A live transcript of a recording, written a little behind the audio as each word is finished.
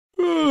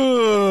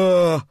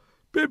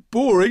Bit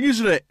boring,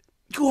 isn't it?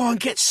 Go on,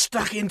 get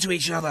stuck into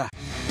each other.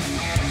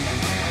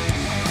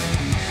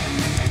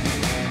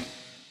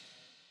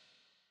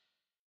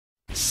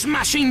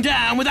 Smashing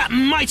down with that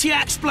mighty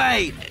axe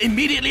blade.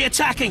 Immediately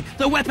attacking,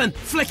 the weapon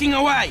flicking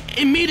away.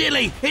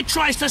 Immediately, it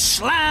tries to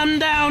slam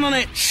down on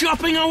it,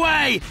 chopping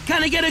away.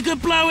 Can it get a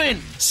good blow in?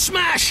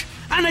 Smash!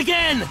 And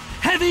again,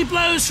 heavy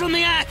blows from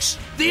the axe.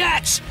 The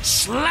axe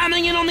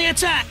slamming in on the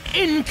attack.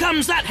 In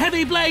comes that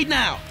heavy blade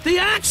now. The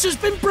axe has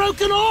been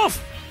broken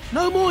off.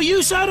 No more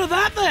use out of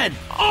that then.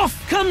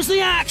 Off comes the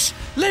axe,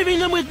 leaving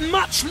them with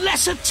much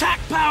less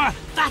attack power.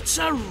 That's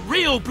a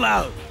real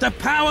blow. The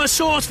power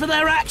source for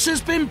their axe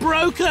has been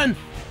broken.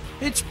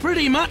 It's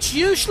pretty much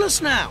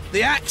useless now.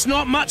 The axe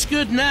not much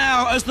good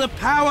now as the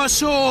power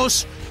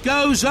source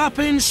goes up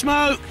in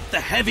smoke. The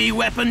heavy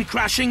weapon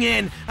crashing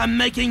in and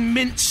making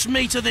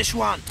mincemeat of this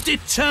one.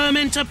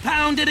 Determined to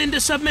pound it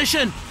into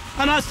submission.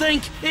 And I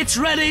think it's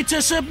ready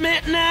to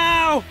submit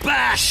now.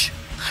 Bash,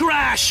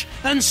 crash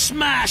and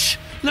smash.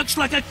 Looks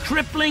like a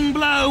crippling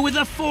blow with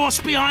the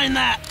force behind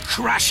that.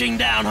 Crashing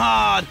down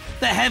hard.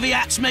 The heavy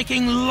axe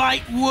making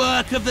light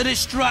work of the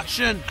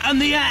destruction.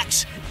 And the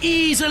axe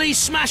easily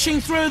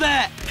smashing through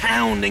there.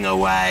 Pounding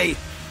away.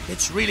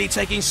 It's really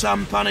taking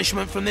some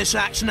punishment from this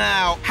axe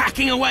now.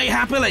 Hacking away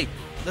happily.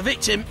 The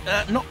victim,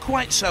 not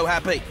quite so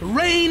happy.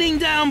 Raining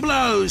down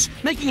blows.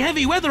 Making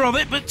heavy weather of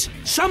it, but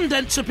some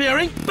dents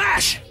appearing.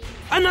 Bash!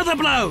 Another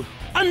blow.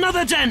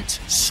 Another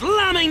dent.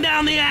 Slamming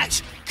down the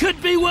axe.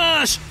 Could be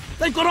worse.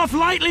 They've got off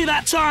lightly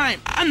that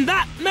time, and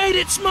that made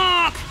its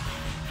mark.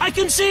 I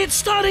can see it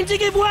starting to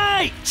give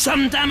way.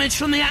 Some damage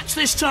from the axe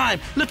this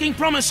time, looking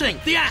promising.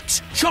 The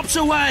axe chops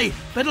away,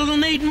 but it'll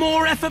need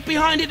more effort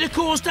behind it to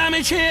cause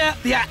damage here.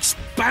 The axe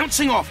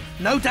bouncing off,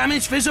 no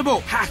damage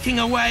visible. Hacking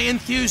away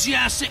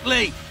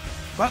enthusiastically.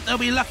 But they'll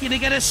be lucky to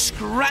get a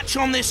scratch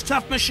on this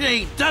tough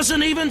machine.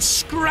 Doesn't even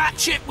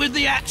scratch it with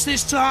the axe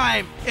this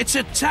time. It's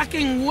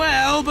attacking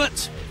well,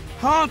 but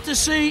hard to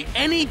see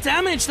any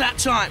damage that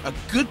time. A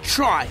good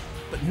try,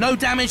 but no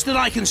damage that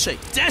I can see.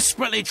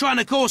 Desperately trying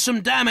to cause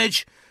some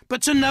damage,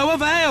 but to no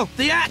avail.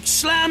 The axe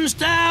slams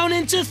down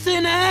into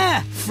thin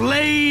air,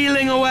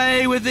 flailing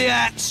away with the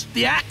axe.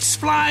 The axe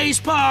flies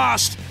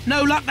past.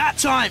 No luck that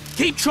time.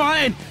 Keep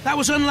trying. That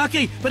was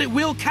unlucky, but it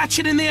will catch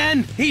it in the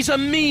end. He's a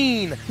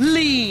mean,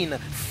 lean,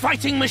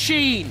 fighting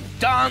machine.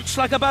 Dance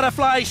like a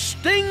butterfly,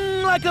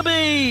 sting like a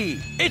bee.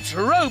 It's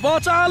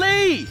Robot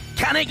Ali.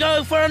 Can it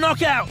go for a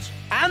knockout?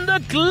 And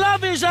the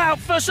glove is out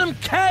for some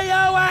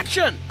KO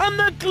action. And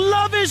the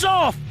glove is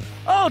off.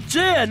 Oh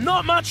dear,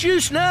 not much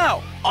use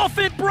now. Off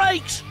it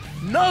breaks.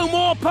 No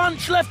more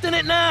punch left in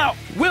it now.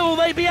 Will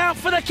they be out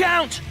for the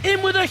count?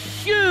 In with a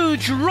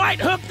huge right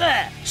hook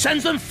there.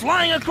 Sends them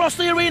flying across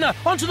the arena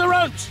onto the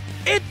ropes.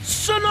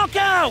 It's a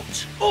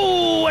knockout.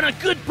 Oh, and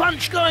a good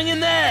punch going in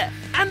there.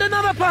 And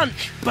another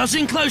punch.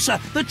 Buzzing closer,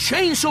 the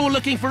chainsaw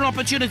looking for an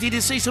opportunity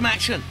to see some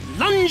action.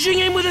 Lunging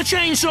in with a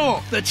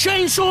chainsaw. The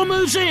chainsaw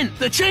moves in.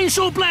 The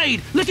chainsaw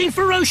blade looking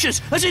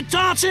ferocious as it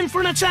darts in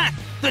for an attack.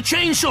 The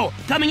chainsaw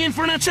coming in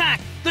for an attack.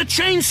 The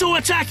chainsaw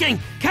attacking.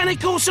 Can it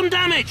cause some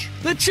damage?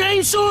 The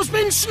chainsaw's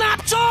been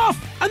snapped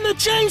off. And the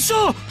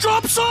chainsaw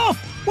drops off.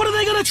 What are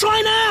they going to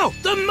try now?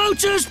 The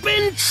motor's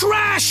been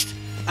trashed.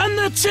 And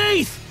the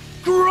teeth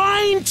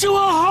grind to a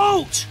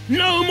halt.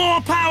 No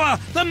more power.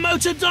 The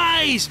motor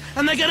dies.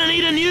 And they're going to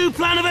need a new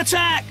plan of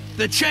attack.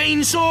 The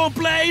chainsaw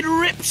blade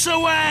rips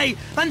away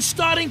and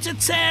starting to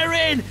tear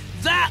in.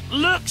 That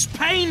looks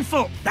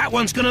painful. That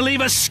one's going to leave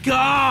a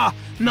scar.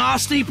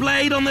 Nasty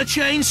blade on the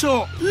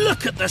chainsaw.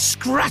 Look at the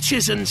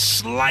scratches and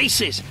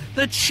slices.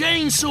 The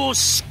chainsaw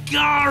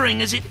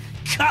scarring as it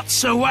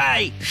cuts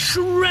away,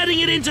 shredding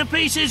it into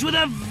pieces with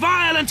a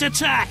violent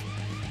attack.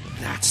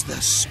 That's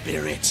the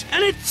spirit.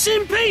 And it's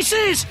in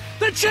pieces!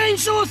 The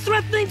chainsaw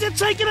threatening to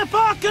take it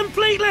apart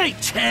completely!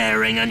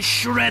 Tearing and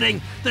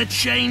shredding. The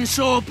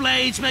chainsaw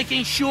blades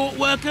making short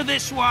work of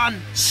this one.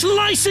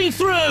 Slicing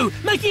through,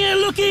 making it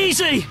look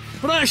easy.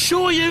 But I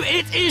assure you,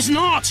 it is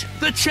not.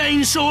 The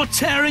chainsaw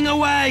tearing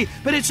away,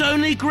 but it's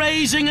only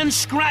grazing and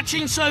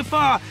scratching so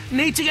far.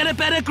 Need to get a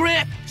better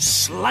grip.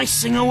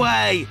 Slicing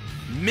away.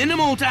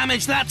 Minimal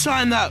damage that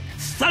time, though.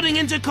 Thudding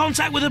into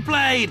contact with the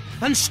blade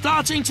and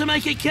starting to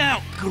make it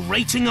count.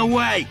 Grating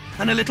away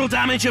and a little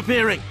damage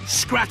appearing.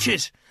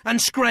 Scratches and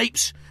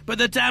scrapes, but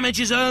the damage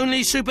is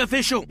only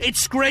superficial. It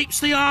scrapes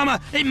the armor.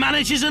 It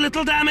manages a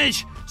little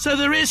damage. So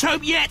there is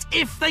hope yet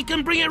if they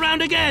can bring it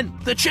round again.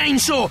 The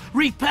chainsaw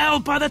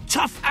repelled by the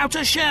tough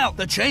outer shell.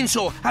 The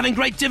chainsaw having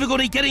great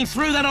difficulty getting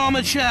through that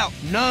armored shell.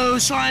 No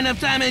sign of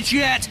damage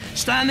yet.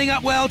 Standing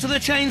up well to the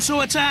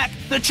chainsaw attack.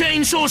 The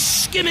chainsaw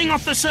skimming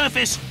off the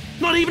surface.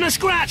 Not even a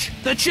scratch.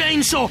 The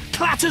chainsaw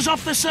clatters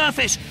off the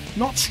surface.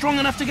 Not strong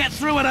enough to get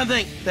through, I don't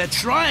think. They're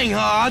trying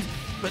hard,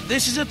 but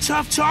this is a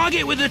tough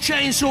target with the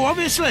chainsaw,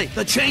 obviously.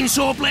 The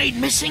chainsaw blade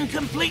missing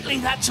completely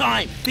that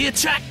time. The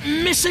attack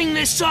missing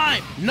this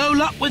time. No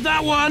luck with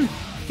that one.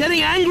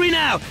 Getting angry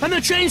now, and the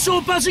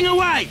chainsaw buzzing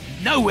away.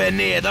 Nowhere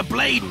near. The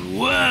blade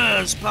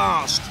whirs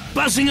past.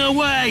 buzzing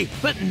away,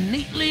 but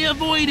neatly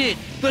avoided.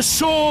 The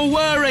saw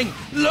whirring,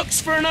 looks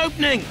for an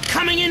opening,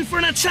 coming in for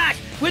an attack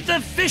with the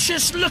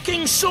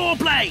vicious-looking saw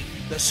blade.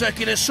 The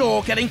circular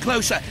saw getting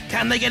closer.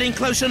 Can they get in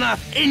close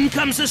enough? In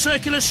comes the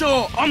circular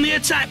saw. On the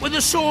attack with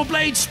the saw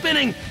blade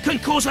spinning. Can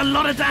cause a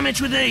lot of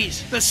damage with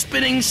these. The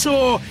spinning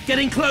saw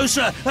getting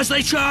closer as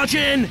they charge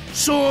in.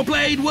 Saw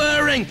blade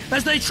whirring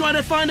as they try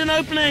to find an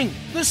opening.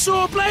 The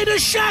saw blade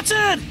is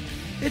shattered.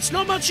 It's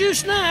not much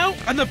use now.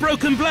 And the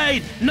broken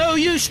blade, no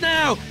use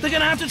now. They're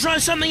going to have to try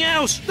something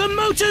else. The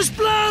motor's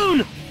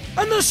blown.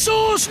 And the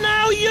saw's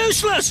now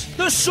useless.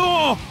 The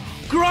saw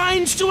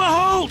grinds to a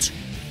halt.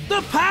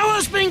 The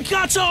power's been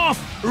cut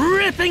off,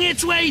 ripping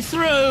its way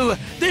through.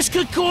 This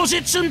could cause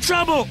it some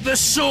trouble. The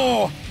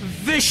saw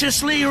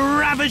viciously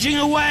ravaging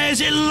away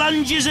as it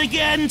lunges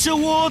again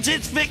towards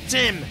its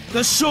victim.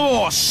 The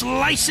saw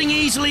slicing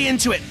easily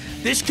into it.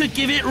 This could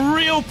give it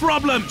real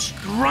problems.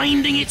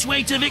 Grinding its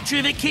way to victory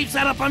if it keeps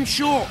that up, I'm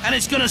sure. And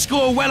it's going to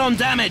score well on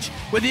damage,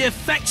 with the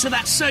effects of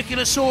that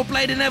circular saw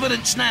blade in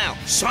evidence now.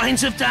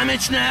 Signs of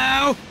damage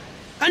now.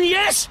 And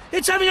yes,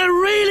 it's having a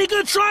really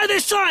good try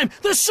this time.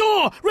 The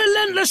saw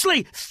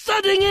relentlessly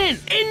thudding in.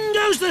 In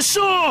goes the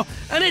saw,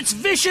 and its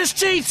vicious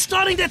teeth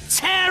starting to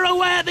tear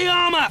away at the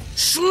armor.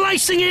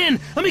 Slicing in,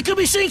 and we could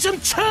be seeing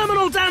some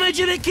terminal damage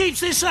if it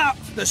keeps this up.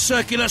 The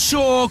circular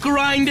saw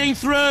grinding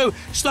through,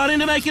 starting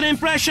to make an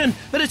impression,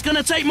 but it's going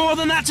to take more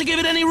than that to give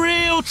it any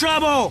real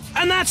trouble.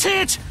 And that's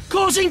it,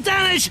 causing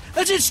damage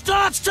as it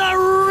starts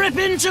to rip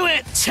into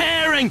it,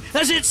 tearing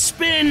as it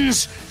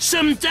spins.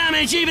 Some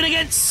damage even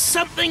against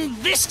something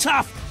this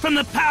tough from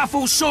the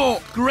powerful saw,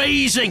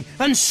 grazing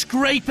and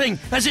scraping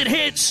as it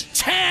hits,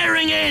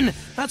 tearing in.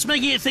 That's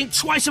making it think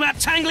twice about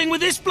tangling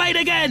with this blade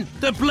again.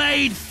 The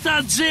blade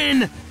thuds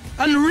in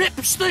and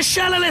rips the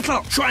shell a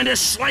little, trying to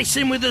slice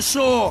in with the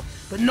saw,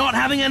 but not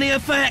having any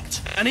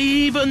effect. And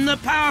even the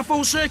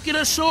powerful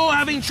circular saw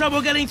having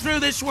trouble getting through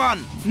this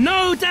one.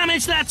 No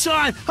damage that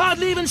time,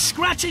 hardly even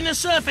scratching the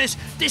surface,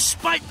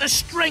 despite the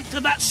strength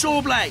of that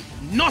saw blade.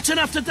 Not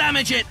enough to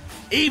damage it,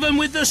 even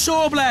with the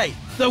saw blade.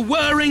 The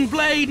whirring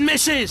blade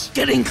misses.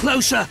 Getting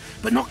closer,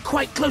 but not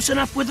quite close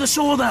enough with the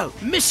saw though.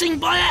 Missing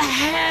by a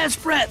hair's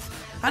breadth.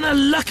 And a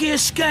lucky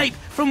escape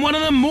from one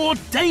of the more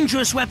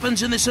dangerous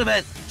weapons in this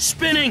event.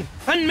 Spinning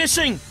and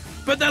missing.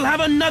 But they'll have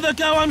another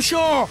go, I'm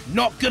sure.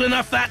 Not good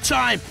enough that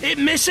time. It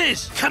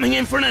misses. Coming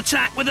in for an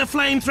attack with the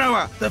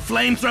flamethrower. The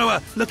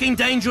flamethrower looking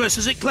dangerous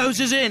as it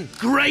closes in.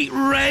 Great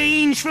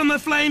range from the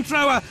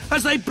flamethrower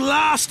as they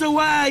blast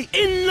away.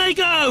 In they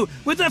go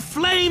with the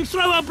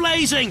flamethrower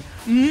blazing.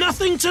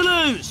 Nothing to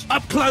lose.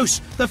 Up close,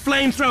 the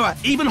flamethrower,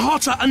 even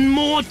hotter and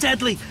more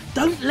deadly.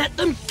 Don't let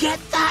them get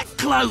that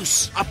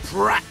close. A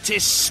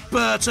practice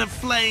spurt of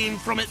flame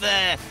from it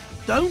there.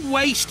 Don't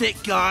waste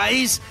it,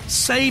 guys.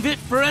 Save it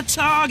for a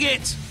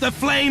target. The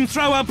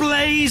flamethrower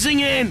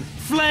blazing in.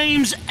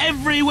 Flames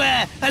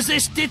everywhere as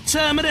this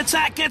determined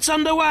attack gets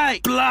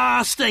underway.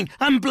 Blasting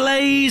and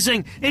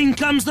blazing. In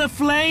comes the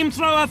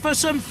flamethrower for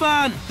some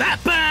fun.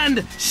 That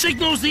band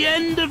signals the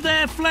end of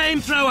their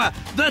flamethrower.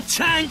 The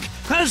tank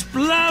has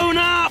blown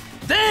up.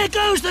 There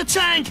goes the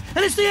tank,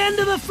 and it's the end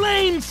of the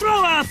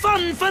flamethrower.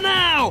 Fun for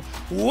now.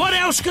 What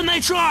else can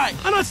they try?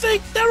 And I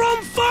think they're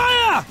on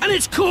fire! And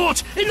it's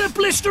caught in the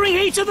blistering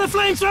heat of the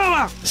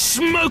flamethrower.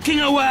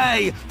 Smoking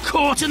away,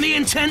 caught in the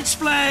intense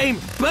flame.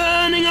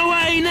 Burning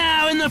away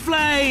now in the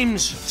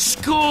flames.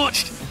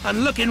 Scorched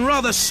and looking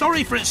rather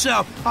sorry for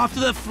itself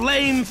after the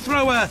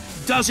flamethrower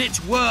does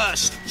its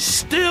worst.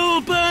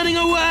 Still burning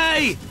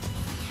away.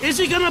 Is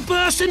it going to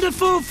burst into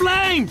full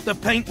flame? The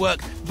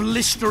paintwork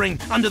blistering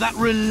under that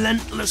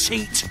relentless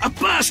heat. A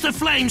burst of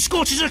flame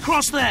scorches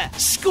across there,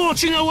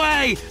 scorching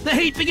away. The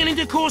heat beginning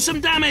to cause some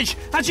damage.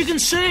 As you can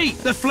see,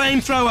 the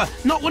flamethrower,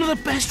 not one of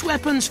the best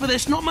weapons for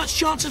this. Not much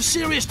chance of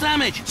serious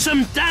damage.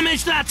 Some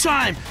damage that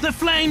time. The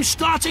flame's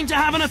starting to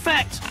have an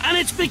effect, and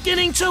it's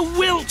beginning to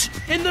wilt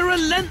in the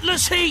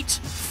relentless heat.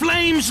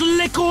 Flames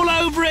lick all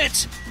over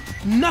it.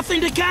 Nothing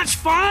to catch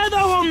fire,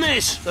 though, on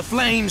this. The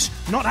flames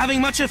not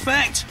having much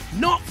effect.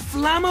 Not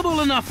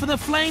flammable enough for the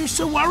flames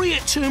to worry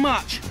it too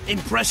much.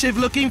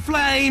 Impressive-looking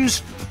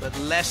flames, but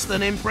less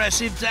than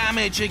impressive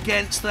damage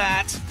against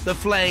that. The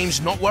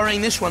flames not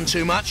worrying this one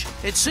too much.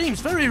 It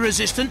seems very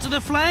resistant to the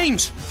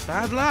flames.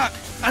 Bad luck.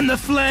 And the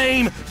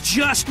flame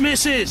just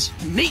misses.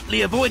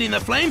 Neatly avoiding the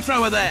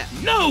flamethrower there.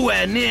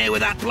 Nowhere near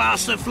with that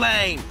blast of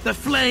flame. The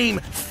flame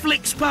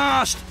flicks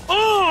past.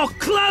 Oh,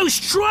 close.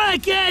 Try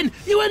again.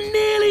 You were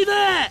nearly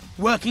there.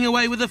 Working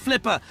away with the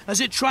flipper as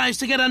it tries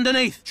to get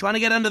underneath. Trying to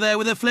get under there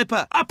with the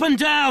flipper. Up and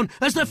down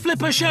as the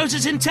flipper shows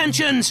its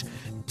intentions.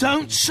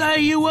 Don't say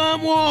you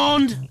weren't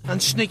warned.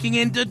 And sneaking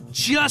in to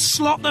just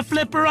slot the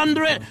flipper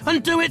under it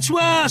and do its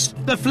worst.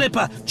 The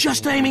flipper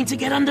just aiming to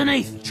get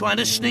underneath. Trying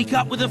to sneak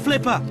up with the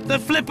flipper. The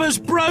flipper's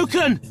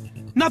broken.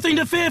 Nothing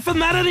to fear from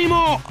that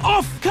anymore.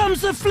 Off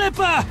comes the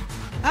flipper.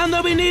 and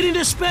they'll be needing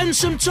to spend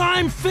some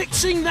time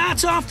fixing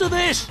that after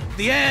this.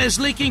 The air's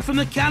leaking from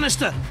the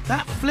canister.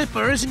 That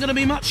flipper isn't going to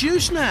be much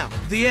use now.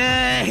 The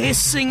air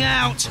hissing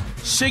out,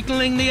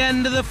 signalling the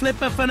end of the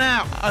flipper for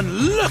now.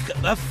 And look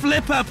at the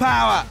flipper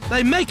power.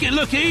 They make it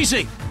look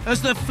easy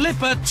as the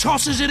flipper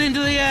tosses it into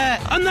the air,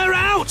 and they're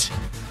out.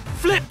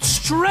 Flipped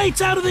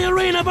straight out of the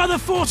arena by the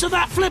force of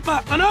that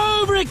flipper, and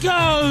over it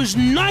goes,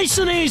 nice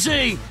and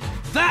easy.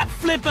 That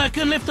flipper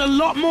can lift a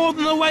lot more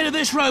than the weight of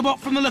this robot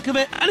from the look of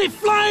it, and it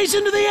flies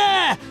into the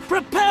air,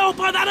 propelled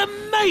by that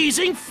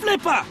amazing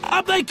flipper.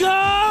 Up they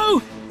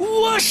go,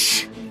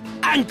 whoosh,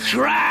 and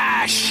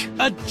crash.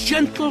 A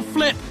gentle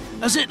flip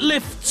as it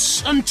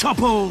lifts and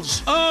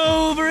topples.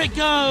 Over it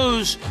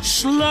goes,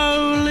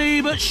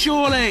 slowly but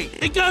surely.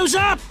 It goes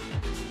up,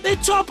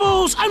 it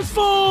topples and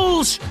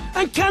falls.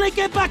 And can it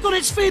get back on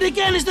its feet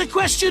again is the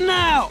question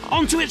now.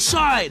 Onto its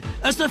side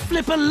as the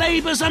flipper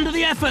labours under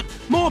the effort.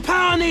 More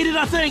power needed,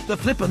 I think. The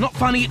flipper not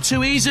finding it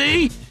too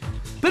easy,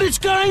 but it's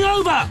going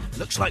over.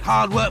 Looks like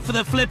hard work for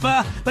the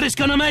flipper, but it's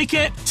going to make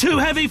it. Too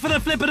heavy for the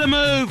flipper to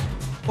move.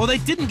 Or they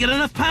didn't get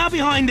enough power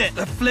behind it.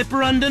 The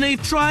flipper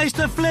underneath tries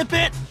to flip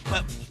it,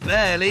 but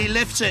barely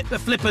lifts it. The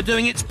flipper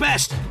doing its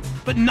best,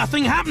 but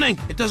nothing happening.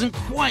 It doesn't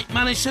quite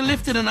manage to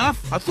lift it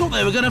enough. I thought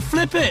they were going to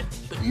flip it,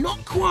 but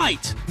not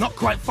quite. Not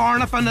quite far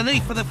enough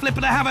underneath for the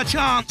flipper to have a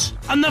chance.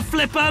 And the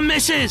flipper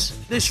misses.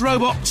 This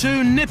robot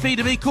too nippy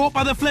to be caught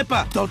by the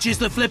flipper. Dodges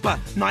the flipper.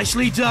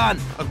 Nicely done.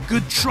 A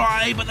good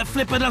try, but the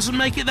flipper doesn't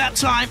make it that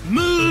time.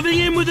 Moving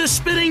in with the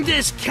spinning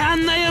disc.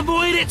 Can they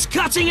avoid its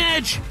cutting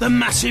edge? The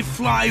massive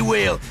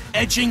flywheel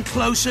edging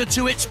closer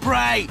to its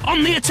prey.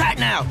 On the attack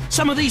now.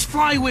 Some of these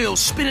flywheels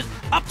spin it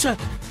up to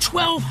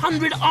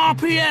 1200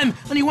 RPM,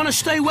 and you want to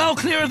stay well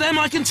clear of them,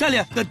 I can tell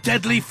you. The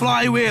deadly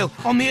flywheel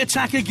on the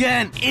attack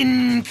again.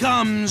 In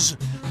comes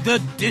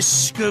the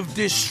disc of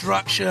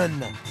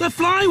destruction. The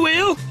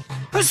flywheel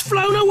has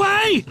flown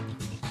away.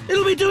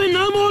 It'll be doing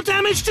no more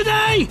damage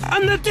today,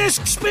 and the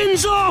disc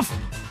spins off,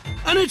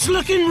 and it's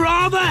looking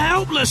rather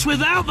helpless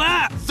without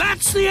that.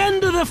 That's the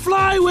end of the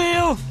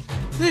flywheel.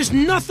 There's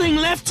nothing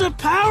left to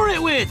power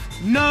it with.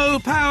 No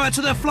power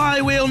to the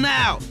flywheel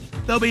now.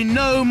 There'll be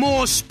no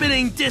more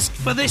spinning disc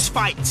for this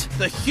fight.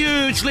 The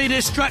hugely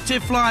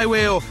destructive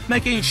flywheel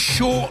making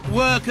short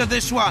work of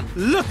this one.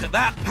 Look at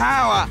that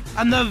power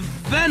and the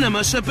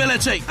venomous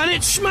ability. And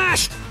it's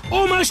smashed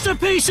almost to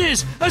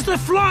pieces as the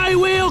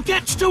flywheel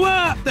gets to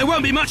work. There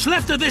won't be much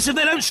left of this if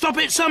they don't stop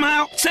it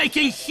somehow.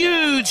 Taking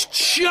huge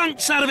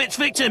chunks out of its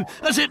victim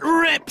as it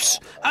rips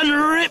and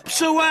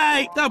rips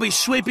away. They'll be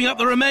sweeping up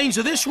the remains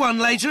of this one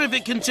later if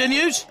it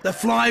continues. The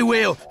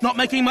flywheel not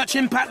making much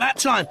impact that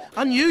time.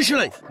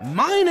 Unusually,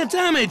 minor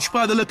damage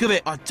by the look of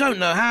it. I don't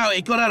know how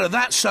it got out of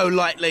that so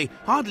lightly.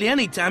 Hardly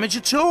any damage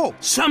at all.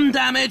 Some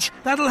damage,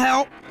 that'll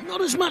help.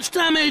 Not as much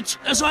damage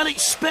as I'd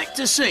expect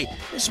to see.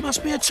 This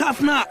must be a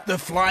tough nut. The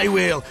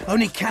flywheel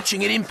only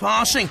catching it in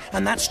passing,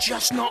 and that's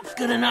just not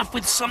good enough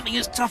with something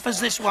as tough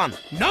as this one.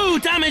 No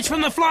damage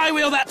from the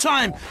flywheel that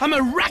time. A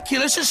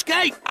miraculous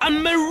escape.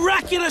 And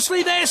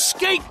miraculously they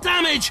escape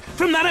damage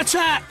from that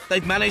attack.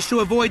 They've managed to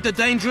avoid the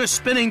dangerous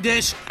spinning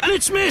disc, and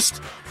it's missed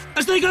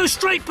as they go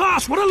straight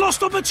past. What a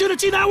lost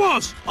opportunity that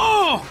was.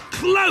 Oh,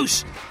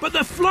 close. But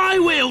the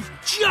flywheel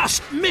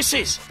just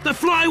misses. The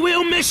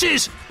flywheel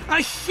misses. A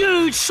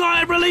huge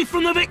sigh of relief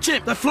from the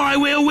victim. The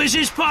flywheel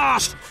whizzes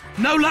past.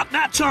 No luck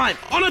that time.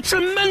 On a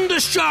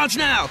tremendous charge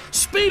now.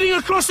 Speeding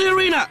across the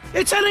arena.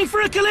 It's heading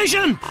for a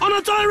collision. On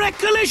a direct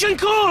collision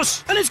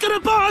course. And it's going to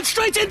barge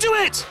straight into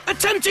it.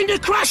 Attempting to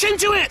crash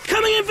into it.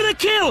 Coming in for the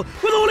kill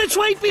with all its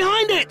weight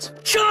behind it.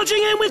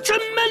 Charging in with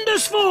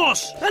tremendous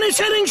force. And it's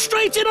heading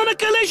straight in on a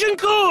collision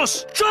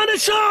course. Trying to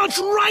charge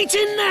right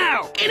in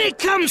now. In it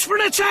comes for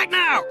an attack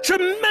now.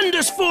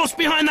 Tremendous force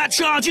behind that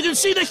charge. You can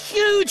see the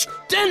huge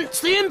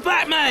dents the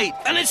impact made.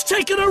 And it's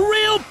taken a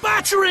real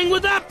battering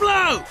with that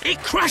blow. It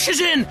crashes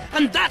in,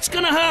 and that's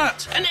gonna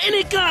hurt. And in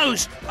it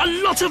goes. A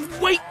lot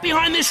of weight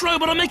behind this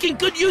robot are making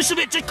good use of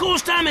it to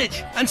cause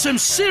damage. And some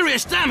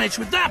serious damage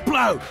with that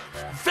blow.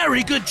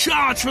 Very good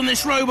charge from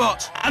this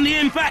robot. And the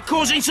impact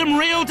causing some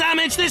real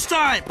damage this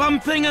time.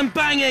 Bumping and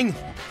banging.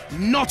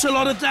 Not a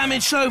lot of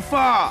damage so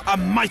far. A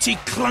mighty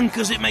clunk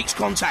as it makes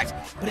contact.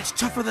 But it's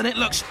tougher than it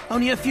looks.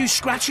 Only a few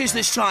scratches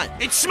this time.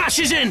 It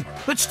smashes in,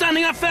 but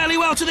standing up fairly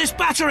well to this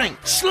battering.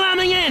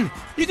 Slamming in.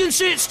 You can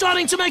see it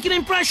starting to make an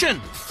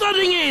impression.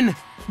 Thudding in.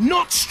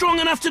 Not strong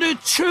enough to do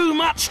too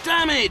much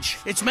damage.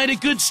 It's made a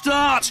good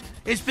start.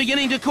 It's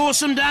beginning to cause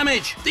some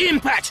damage. The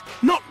impact,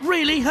 not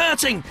really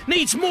hurting.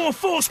 Needs more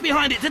force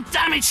behind it to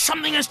damage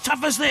something as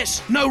tough as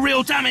this. No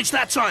real damage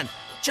that time.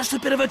 Just a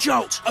bit of a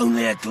jolt.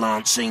 Only a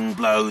glancing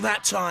blow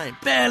that time.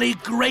 Barely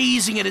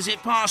grazing it as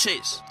it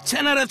passes.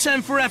 10 out of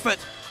 10 for effort,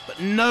 but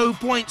no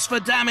points for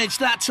damage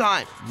that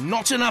time.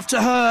 Not enough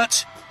to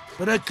hurt,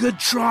 but a good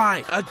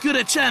try. A good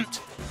attempt,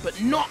 but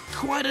not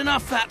quite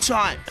enough that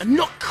time. And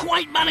not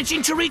quite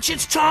managing to reach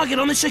its target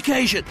on this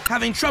occasion.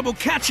 Having trouble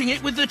catching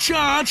it with the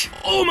charge.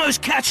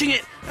 Almost catching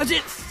it as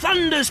it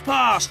thunders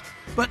past.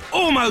 but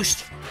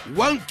almost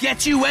won't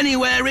get you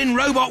anywhere in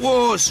Robot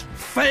Wars.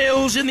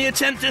 Fails in the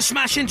attempt to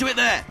smash into it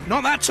there.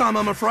 Not that time,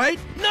 I'm afraid.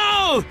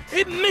 No!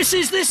 It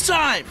misses this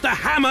time. The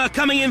hammer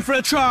coming in for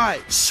a try.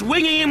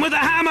 Swinging in with the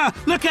hammer.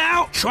 Look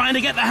out! Trying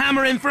to get the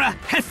hammer in for a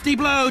hefty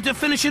blow to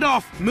finish it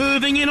off.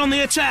 Moving in on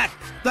the attack.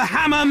 The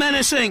hammer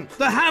menacing.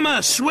 The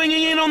hammer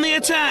swinging in on the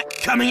attack.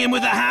 Coming in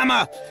with the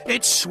hammer.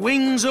 It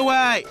swings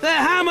away. The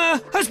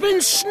hammer has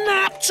been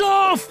snapped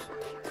off.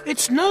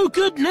 It's no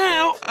good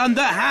now, and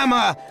the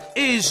hammer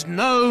is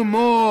no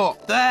more.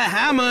 The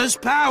hammer's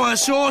power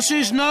source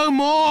is no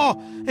more.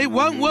 It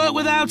won't work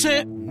without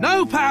it.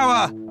 No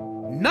power,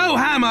 no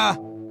hammer.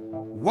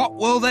 What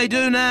will they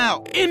do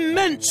now?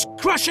 Immense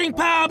crushing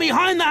power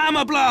behind the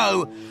hammer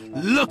blow.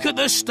 Look at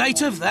the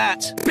state of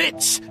that.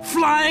 Bits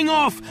flying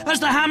off as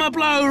the hammer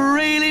blow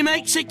really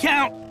makes it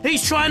count.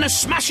 He's trying to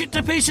smash it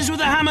to pieces with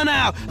the hammer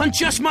now, and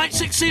just might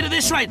succeed at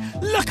this rate.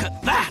 Look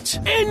at that!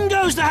 In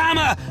goes the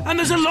hammer, and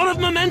there's a lot of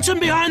momentum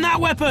behind that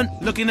weapon.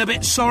 Looking a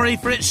bit sorry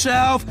for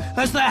itself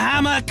as the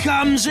hammer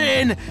comes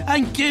in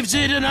and gives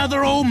it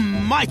another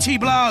almighty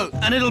blow.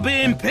 And it'll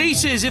be in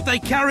pieces if they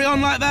carry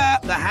on like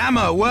that. The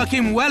hammer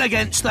working well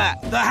against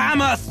that. The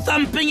hammer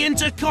thumping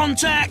into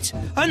contact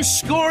and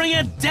scoring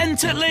a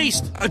dent at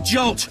least. A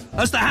jolt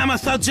as the hammer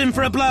thuds in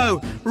for a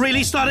blow.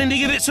 Really starting to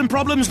give it some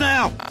problems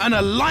now. And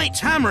a light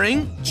hammering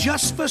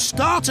just for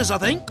starters, I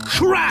think.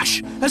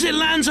 Crash as it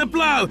lands a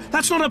blow.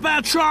 That's not a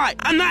bad try.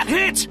 And that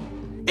hit.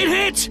 It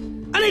hit.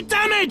 And it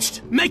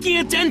damaged, making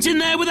a dent in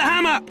there with a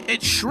hammer.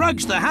 It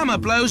shrugs the hammer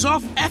blows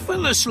off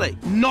effortlessly.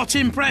 Not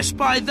impressed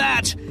by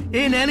that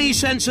in any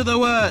sense of the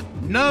word.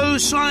 No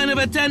sign of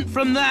a dent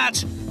from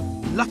that.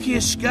 Lucky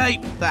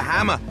escape. The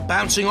hammer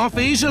bouncing off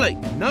easily.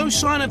 No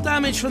sign of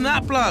damage from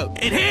that blow.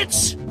 It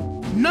hits.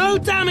 No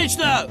damage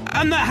though,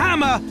 and the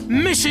hammer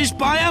misses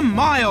by a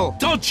mile,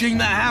 dodging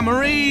the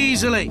hammer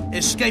easily,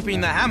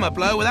 escaping the hammer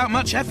blow without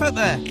much effort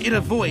there. It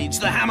avoids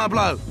the hammer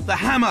blow. The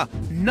hammer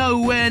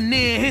nowhere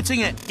near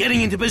hitting it,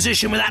 getting into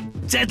position with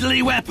that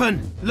deadly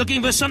weapon,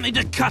 looking for something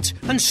to cut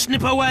and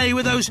snip away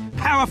with those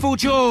powerful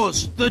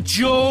jaws. The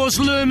jaws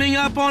looming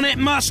up on it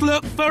must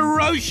look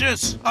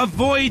ferocious.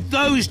 Avoid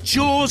those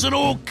jaws at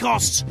all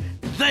costs.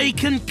 They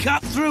can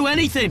cut through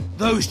anything.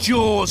 Those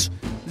jaws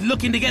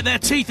looking to get their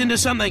teeth into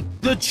something.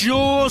 The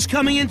jaws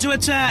coming into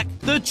attack.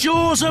 The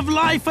jaws of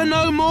life are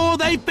no more.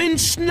 They've been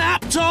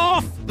snapped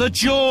off. The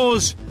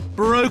jaws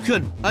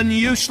broken and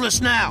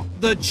useless now.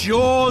 The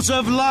jaws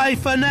of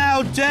life are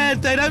now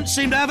dead. They don't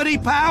seem to have any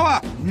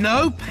power.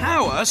 No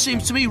power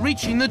seems to be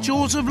reaching the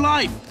jaws of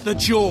life. The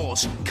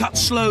jaws cut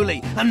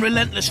slowly and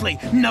relentlessly.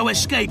 No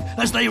escape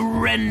as they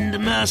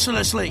rend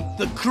mercilessly.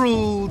 The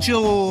cruel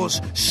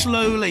jaws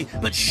slowly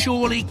but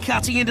surely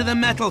cutting into the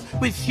metal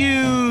with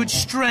huge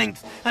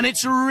strength. And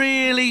it's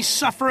really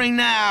suffering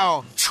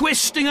now.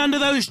 Twisting under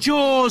those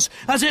jaws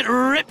as it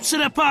rips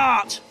it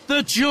apart.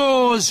 The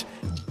jaws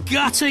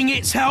gutting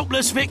its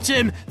helpless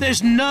victim.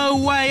 There's no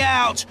way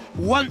out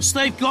once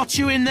they've got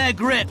you in their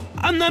grip.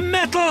 And the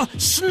metal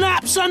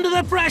snaps under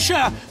the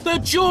pressure. The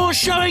jaws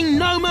showing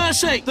no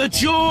mercy. The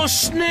jaws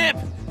snip.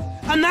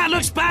 And that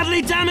looks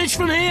badly damaged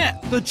from here.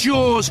 The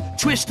jaws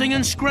twisting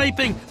and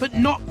scraping, but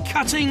not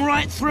cutting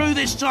right through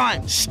this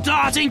time.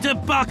 Starting to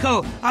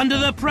buckle under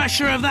the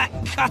pressure of that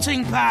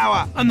cutting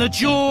power. And the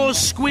jaws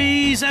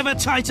squeeze ever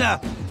tighter.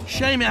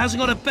 Shame it hasn't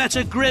got a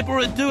better grip or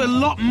it'd do a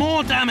lot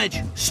more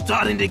damage.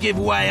 Starting to give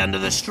way under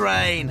the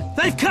strain.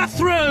 They've cut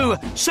through.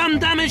 Some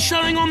damage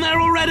showing on there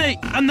already.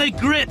 And they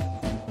grip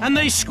and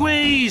they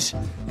squeeze.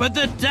 But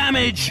the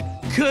damage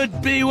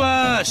could be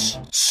worse.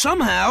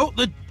 Somehow,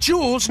 the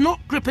jaws not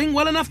gripping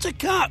well enough to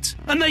cut.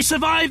 And they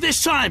survive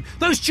this time.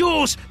 Those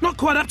jaws not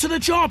quite up to the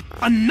job.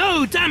 And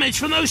no damage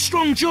from those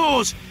strong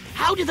jaws.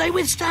 How did they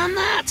withstand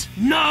that?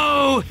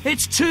 No,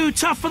 it's too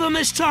tough for them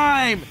this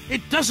time.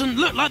 It doesn't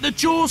look like the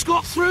jaws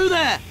got through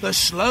there. The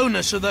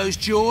slowness of those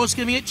jaws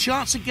giving it a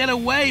chance to get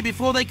away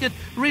before they could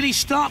really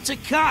start to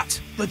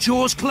cut. The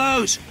jaws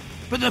close,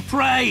 but the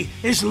prey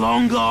is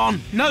long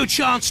gone. No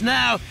chance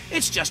now.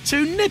 It's just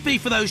too nippy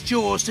for those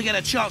jaws to get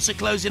a chance to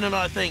close in on,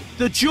 I think.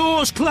 The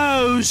jaws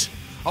close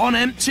on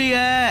empty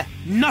air.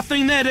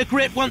 Nothing there to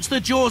grip once the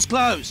jaws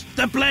close.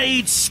 The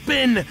blades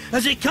spin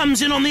as it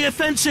comes in on the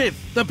offensive.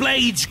 The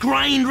blades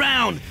grind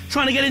round,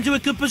 trying to get into a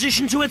good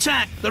position to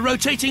attack. The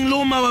rotating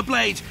lawnmower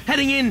blades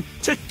heading in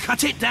to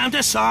cut it down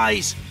to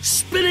size.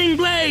 Spinning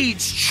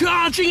blades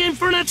charging in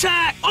for an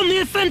attack. On the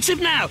offensive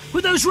now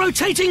with those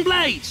rotating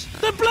blades.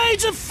 The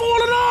blades have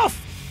fallen off.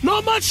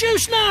 Not much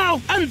use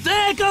now. And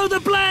there go the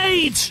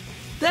blades.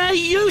 They're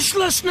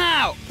useless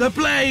now. The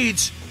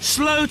blades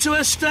slow to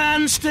a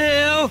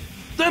standstill.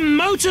 The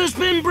motor's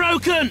been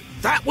broken.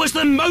 That was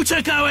the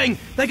motor going!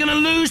 They're going to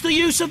lose the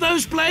use of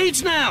those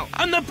blades now!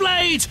 And the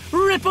blades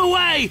rip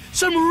away!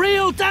 Some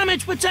real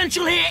damage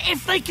potential here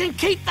if they can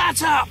keep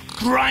that up!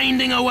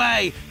 Grinding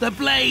away, the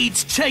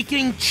blades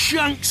taking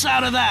chunks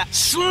out of that,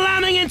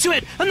 slamming into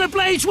it, and the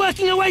blades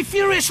working away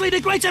furiously to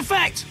great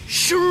effect!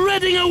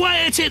 Shredding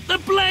away at it, the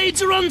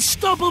blades are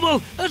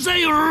unstoppable as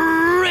they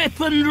rip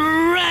and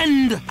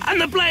rend!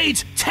 And the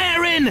blades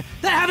tear in!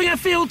 They're having a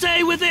field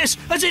day with this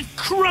as it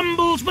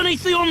crumbles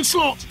beneath the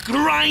onslaught,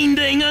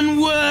 grinding and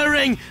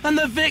whirring, and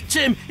the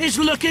victim is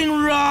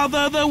looking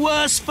rather the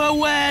worse for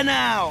wear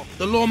now.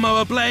 The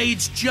lawnmower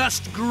blades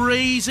just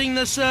grazing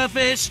the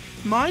surface.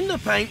 Mind the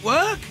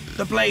paintwork?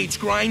 The blades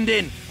grind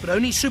in, but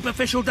only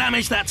superficial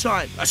damage that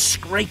time. A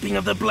scraping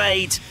of the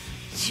blades,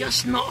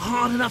 just not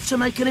hard enough to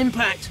make an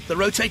impact. The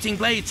rotating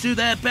blades do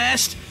their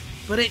best,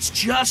 but it's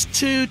just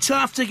too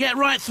tough to get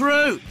right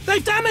through.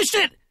 They've damaged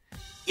it!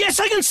 Yes,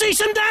 I can see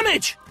some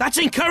damage! That's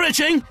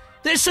encouraging.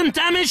 There's some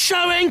damage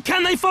showing.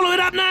 Can they follow it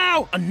up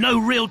now? And no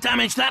real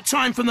damage that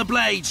time from the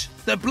blades.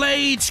 The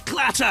blades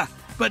clatter,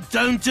 but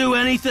don't do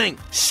anything,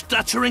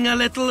 stuttering a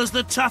little as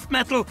the tough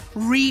metal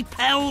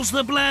repels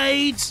the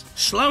blades.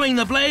 Slowing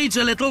the blades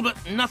a little,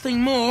 but nothing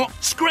more.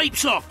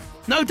 Scrapes off.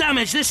 No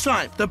damage this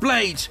time. The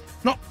blades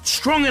not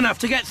strong enough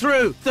to get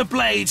through. The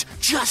blades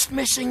just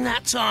missing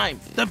that time.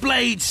 The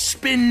blades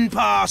spin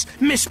past,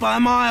 miss by a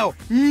mile.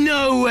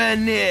 Nowhere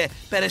near.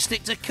 Better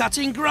stick to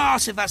cutting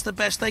grass if that's the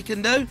best they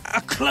can do.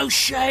 A close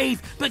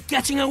shave, but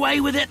getting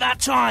away with it that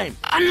time.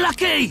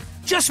 Unlucky.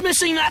 Just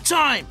missing that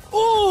time.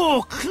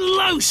 Oh,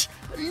 close.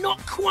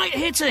 Not quite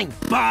hitting.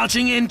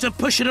 Barging in to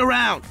push it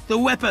around. The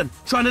weapon,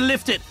 trying to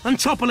lift it and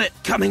topple it.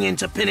 Coming in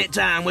to pin it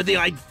down with the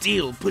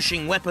ideal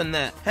pushing weapon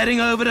there. Heading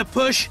over to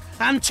push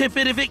and tip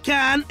it if it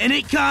can. In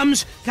it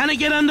comes. Can it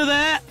get under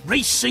there?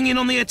 Racing in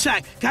on the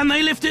attack. Can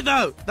they lift it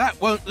though? That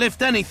won't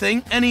lift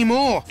anything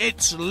anymore.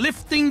 Its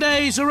lifting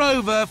days are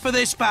over for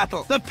this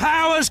battle. The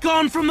power's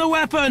gone from the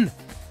weapon.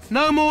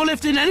 No more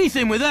lifting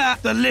anything with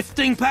that. The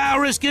lifting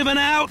power is given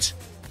out.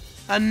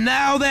 And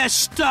now they're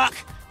stuck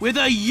with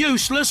a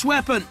useless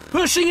weapon,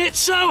 pushing it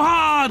so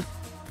hard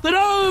that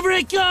over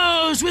it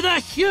goes with a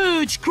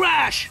huge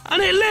crash,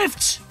 and it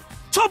lifts,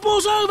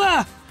 topples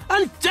over,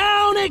 and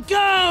down it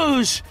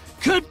goes.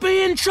 Could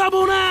be in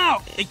trouble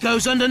now. It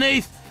goes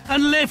underneath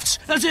and lifts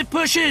as it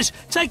pushes,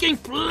 taking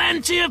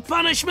plenty of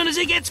punishment as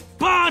it gets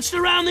barged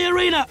around the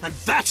arena. And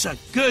that's a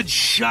good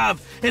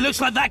shove. It looks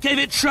like that gave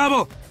it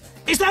trouble.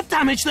 Is that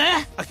damage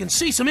there? I can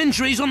see some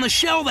injuries on the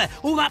shell there.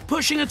 All that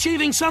pushing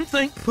achieving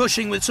something.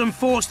 Pushing with some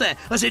force there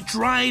as it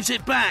drives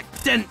it back.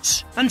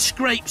 Dents and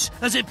scrapes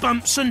as it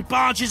bumps and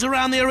barges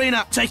around the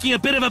arena. Taking a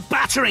bit of a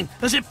battering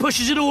as it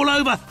pushes it all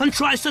over and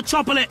tries to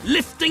topple it.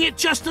 Lifting it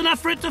just enough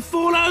for it to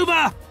fall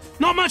over.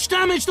 Not much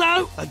damage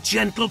though. A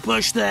gentle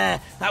push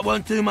there. That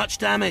won't do much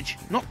damage.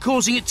 Not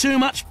causing it too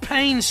much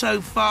pain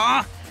so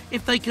far.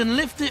 If they can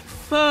lift it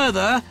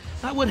further,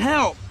 that would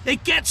help.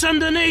 It gets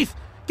underneath,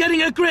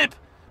 getting a grip.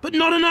 But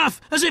not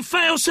enough, as it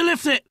fails to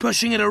lift it.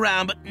 Pushing it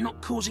around, but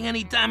not causing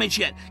any damage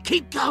yet.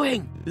 Keep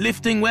going.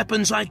 Lifting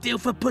weapons ideal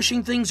for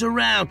pushing things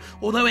around,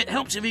 although it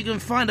helps if you can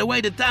find a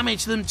way to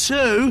damage them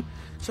too.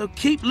 So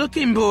keep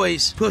looking,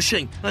 boys.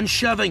 Pushing and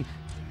shoving.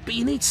 But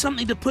you need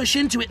something to push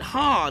into it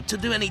hard to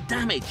do any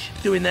damage.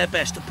 Doing their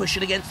best to push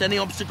it against any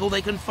obstacle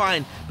they can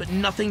find, but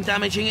nothing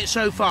damaging it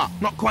so far.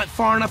 Not quite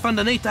far enough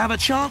underneath to have a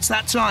chance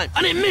that time.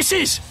 And it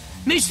misses!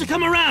 Needs to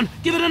come around,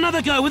 give it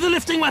another go with a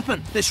lifting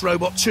weapon. This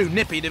robot too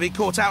nippy to be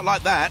caught out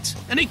like that.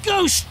 And it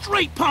goes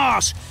straight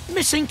past,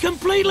 missing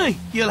completely.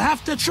 You'll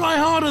have to try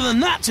harder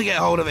than that to get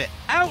hold of it.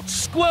 Out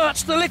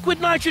squirts the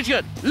liquid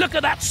nitrogen. Look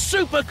at that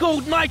super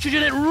cooled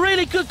nitrogen. It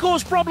really could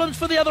cause problems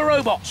for the other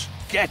robots.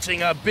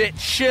 Getting a bit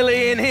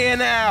chilly in here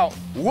now.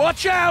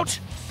 Watch out,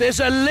 there's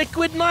a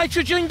liquid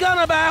nitrogen gun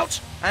about.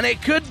 And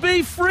it could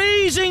be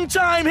freezing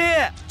time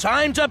here.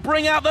 Time to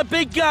bring out the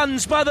big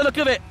guns by the look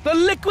of it. The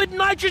liquid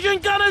nitrogen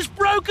gun has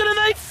broken and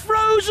they've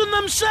frozen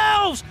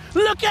themselves.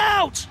 Look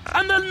out!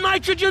 And the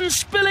nitrogen's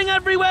spilling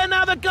everywhere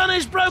now the gun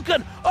is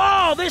broken.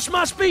 Oh, this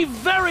must be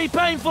very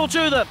painful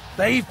to them.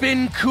 They've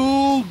been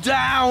cooled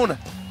down.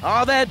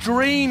 Are their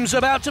dreams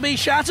about to be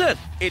shattered?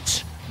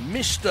 It's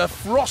Mr.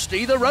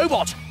 Frosty the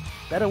robot.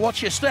 Better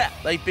watch your step.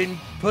 They've been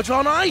put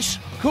on ice.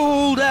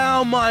 Cool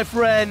down, my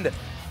friend.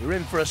 You're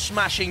in for a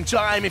smashing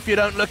time if you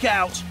don't look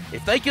out.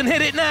 If they can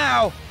hit it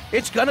now,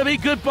 it's gonna be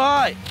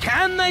goodbye.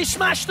 Can they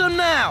smash them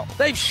now?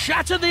 They've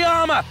shattered the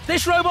armor.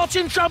 This robot's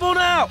in trouble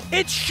now.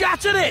 It's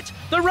shattered it.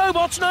 The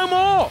robot's no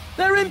more.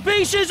 They're in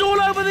pieces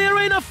all over the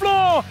arena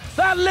floor.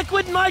 That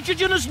liquid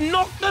nitrogen has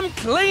knocked them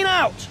clean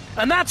out.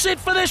 And that's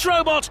it for this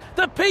robot.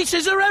 The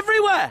pieces are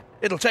everywhere.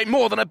 It'll take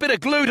more than a bit of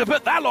glue to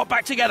put that lot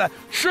back together.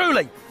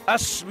 Truly, A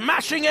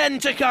smashing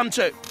end to come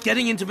to.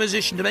 Getting into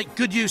position to make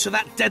good use of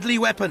that deadly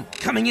weapon.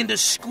 Coming in to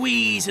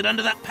squeeze it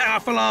under that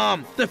powerful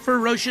arm. The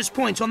ferocious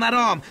point on that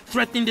arm,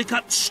 threatening to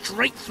cut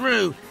straight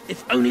through.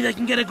 If only they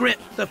can get a grip.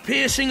 The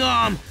piercing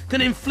arm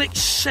can inflict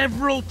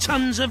several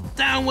tons of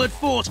downward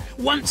force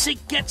once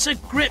it gets a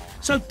grip,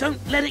 so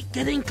don't let it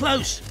get in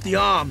close. The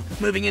arm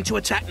moving into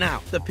attack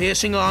now. The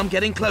piercing arm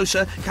getting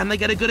closer. Can they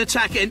get a good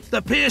attack in?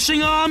 The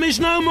piercing arm is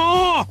no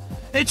more.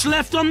 It's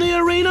left on the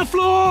arena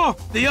floor.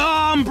 The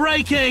arm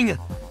breaking.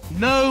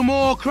 No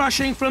more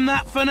crushing from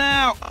that for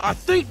now. I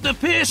think the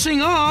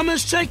piercing arm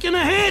has taken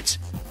a hit.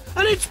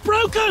 And it's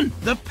broken.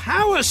 The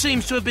power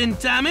seems to have been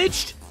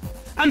damaged.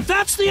 And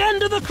that's the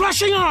end of the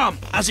crushing arm.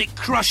 As it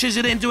crushes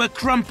it into a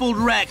crumpled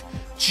wreck.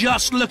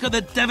 Just look at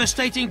the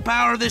devastating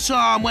power of this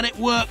arm when it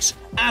works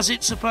as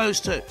it's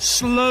supposed to.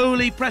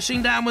 Slowly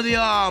pressing down with the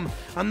arm.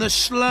 And the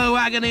slow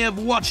agony of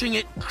watching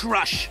it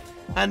crush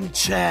and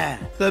tear.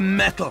 The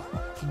metal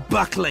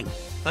buckling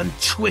and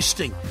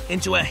twisting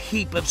into a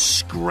heap of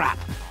scrap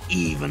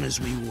even as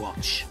we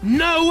watch.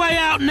 No way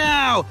out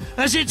now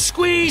as it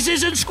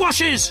squeezes and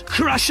squashes,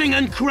 crushing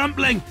and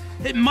crumpling.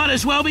 It might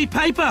as well be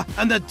paper,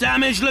 and the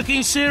damage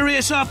looking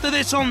serious after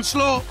this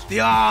onslaught.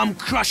 The arm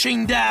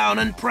crushing down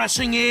and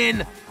pressing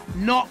in.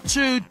 Not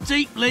too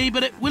deeply,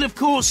 but it will have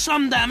caused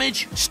some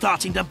damage.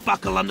 Starting to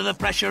buckle under the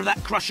pressure of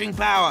that crushing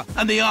power.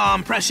 And the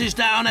arm presses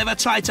down ever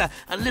tighter.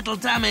 A little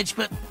damage,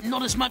 but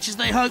not as much as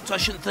they hoped, I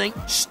shouldn't think.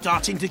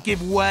 Starting to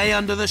give way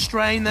under the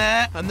strain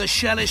there. And the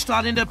shell is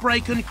starting to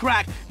break and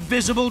crack.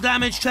 Visible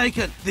damage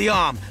taken. The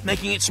arm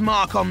making its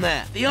mark on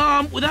there. The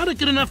arm without a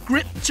good enough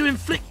grip to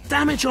inflict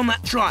damage on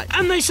that try.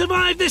 And they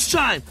survive this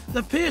time.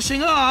 The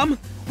piercing arm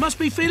must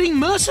be feeling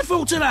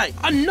merciful today.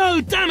 And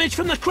no damage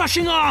from the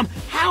crushing arm.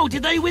 How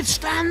did they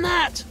withstand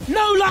that?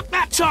 No luck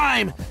that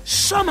time.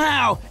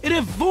 Somehow it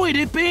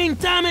avoided being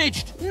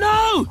damaged.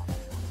 No!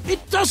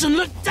 It doesn't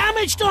look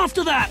damaged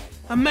after that.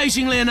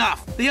 Amazingly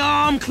enough, the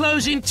arm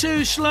closing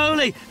too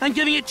slowly and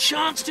giving it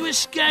chance to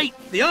escape.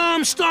 The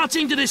arm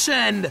starting to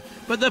descend,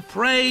 but the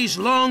prey's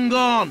long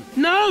gone.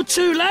 No,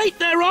 too late,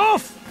 they're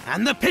off.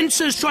 And the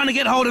pincers trying to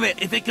get hold of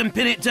it. If it can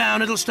pin it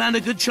down, it'll stand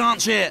a good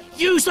chance here.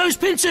 Use those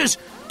pincers.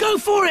 Go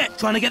for it!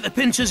 Trying to get the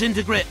pincers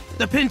into grip.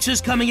 The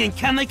pincers coming in.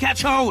 Can they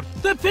catch hold?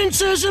 The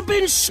pincers have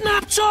been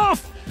snapped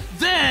off!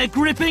 Their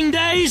gripping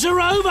days are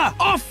over!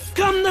 Off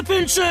come the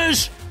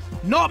pincers!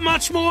 Not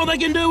much more they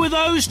can do with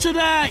those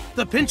today.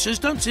 The pincers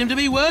don't seem to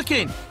be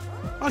working.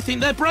 I think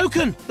they're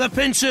broken. The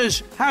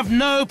pincers have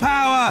no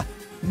power.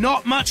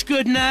 Not much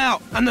good now.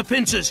 And the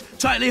pincers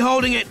tightly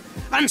holding it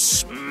and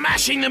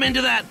smashing them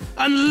into that.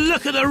 And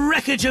look at the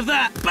wreckage of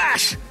that.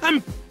 Bash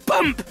and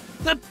bump!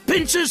 The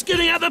pincers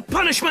giving out the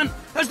punishment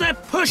as they're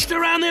pushed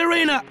around the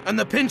arena. And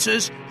the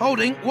pincers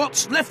holding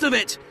what's left of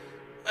it.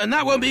 And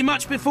that won't be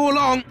much before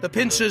long. The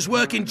pincers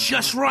working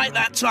just right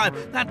that time.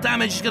 That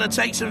damage is going to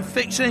take some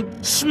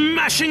fixing.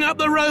 Smashing up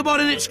the robot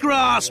in its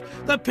grasp.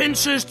 The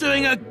pincers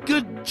doing a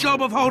good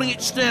job of holding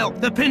it still.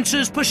 The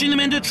pincers pushing them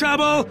into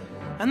trouble.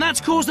 And that's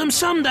caused them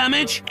some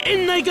damage.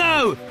 In they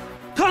go.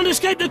 Can't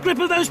escape the grip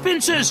of those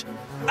pincers.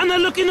 And they're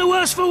looking the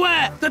worse for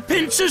wear. The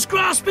pincers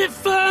grasp it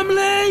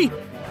firmly.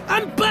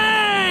 And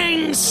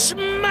bang!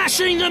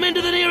 Smashing them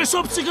into the nearest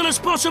obstacle as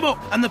possible.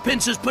 And the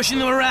pincers pushing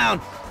them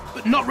around,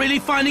 but not really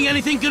finding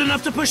anything good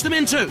enough to push them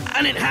into.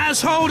 And it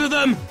has hold of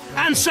them.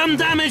 And some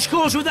damage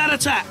caused with that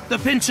attack. The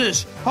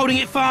pincers holding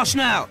it fast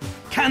now.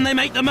 Can they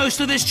make the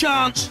most of this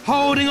chance?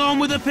 Holding on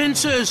with the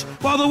pincers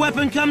while the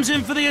weapon comes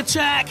in for the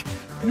attack.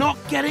 Not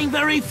getting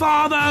very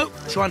far, though.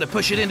 Trying to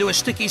push it into a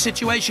sticky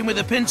situation with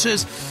the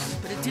pincers,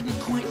 but it didn't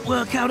quite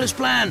work out as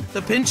planned.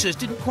 The pincers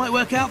didn't quite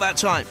work out that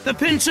time. The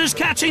pincers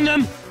catching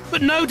them,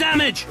 but no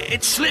damage.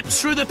 It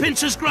slips through the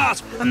pincer's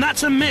grasp, and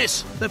that's a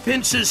miss. The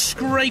pincers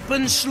scrape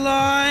and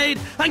slide,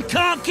 and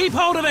can't keep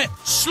hold of it.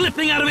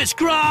 Slipping out of its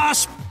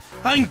grasp.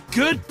 And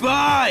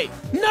goodbye!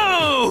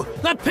 No!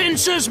 The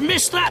pincers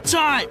missed that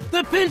time!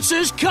 The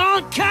pincers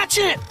can't catch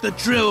it! The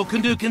drill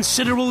can do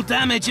considerable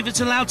damage if it's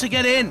allowed to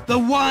get in. The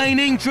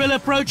whining drill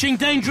approaching,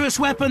 dangerous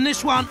weapon,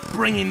 this one.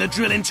 Bringing the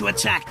drill into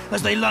attack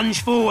as they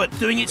lunge forward,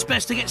 doing its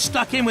best to get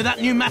stuck in with that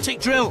pneumatic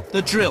drill.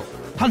 The drill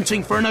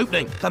hunting for an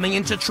opening, coming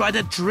in to try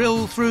to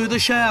drill through the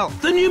shell.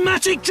 The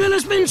pneumatic drill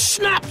has been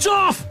snapped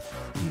off!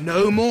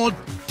 No more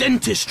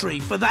dentistry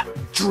for that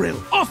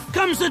drill. Off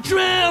comes the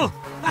drill!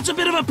 That's a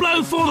bit of a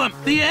blow for them.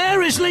 The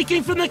air is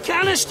leaking from the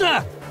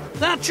canister.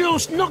 That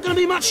drill's not going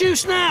to be much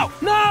use now.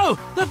 No!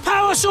 The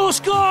power source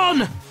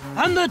gone!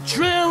 And the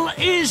drill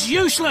is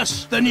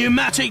useless. The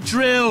pneumatic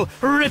drill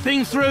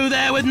ripping through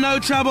there with no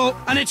trouble.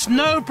 And it's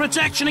no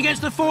protection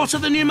against the force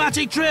of the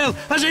pneumatic drill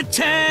as it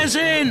tears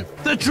in.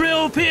 The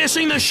drill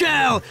piercing the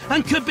shell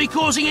and could be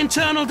causing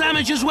internal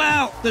damage as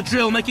well. The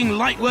drill making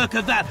light work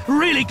of that,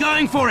 really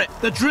going for it.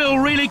 The drill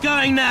really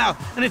going now.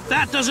 And if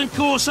that doesn't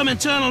cause some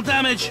internal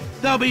damage,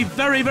 they'll be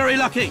very, very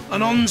lucky.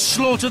 An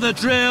onslaught of the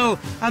drill,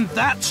 and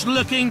that's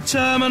looking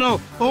terminal,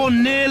 or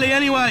nearly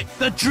anyway.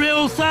 The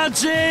drill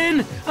thuds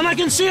in, and I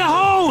can see a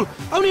hole!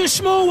 Only a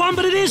small one,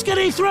 but it is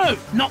getting through.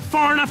 Not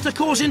far enough to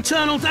cause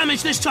internal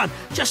damage this time,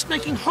 just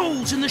making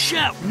holes in the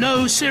shell.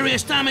 No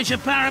serious damage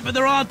apparent, but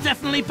there are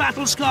definitely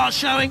battle scars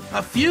showing.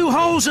 A few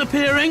holes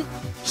appearing,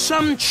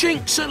 some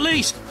chinks at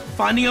least.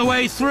 Finding a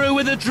way through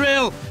with a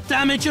drill.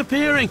 Damage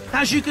appearing,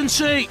 as you can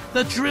see.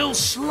 The drill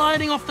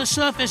sliding off the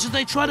surface as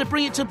they try to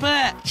bring it to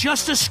bear.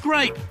 Just a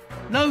scrape.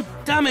 No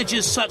damage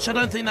as such, I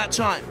don't think, that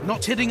time.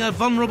 Not hitting a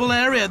vulnerable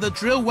area. The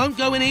drill won't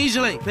go in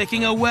easily.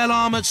 Picking a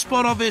well-armoured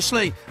spot,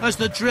 obviously, as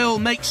the drill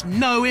makes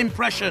no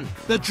impression.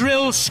 The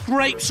drill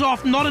scrapes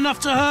off, not enough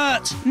to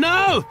hurt.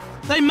 No!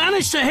 They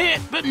managed to hit,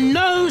 but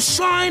no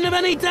sign of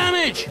any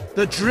damage.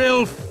 The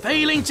drill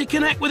failing to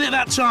connect with it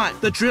that time.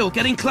 The drill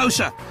getting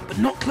closer, but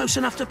not close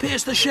enough to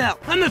pierce the shell.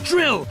 And the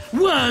drill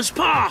whirs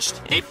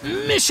past. It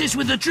misses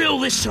with the drill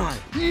this time.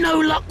 No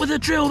luck with the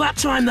drill that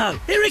time, though.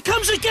 Here it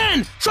comes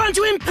again, trying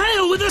to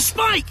impale with a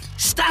spike.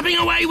 Stabbing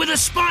away with a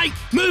spike.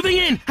 Moving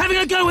in, having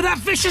a go with that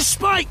vicious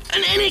spike.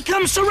 And in it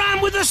comes to ram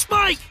with the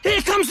spike.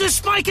 Here comes the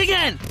spike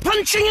again.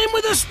 Punching in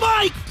with a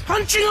spike.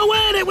 Punching away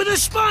at it with a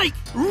spike.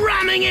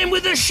 Ramming in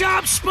with the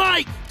sharp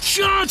spike.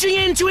 Charging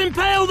in to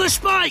impale the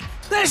spike.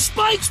 Their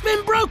spike's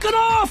been broken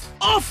off.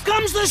 Off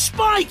comes the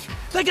spike.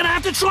 They're going to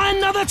have to try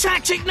another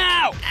tactic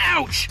now.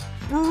 Ouch.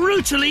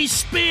 Brutally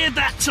speared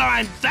that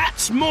time.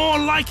 That's more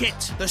like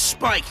it. The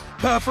spike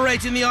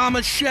perforating the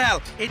armoured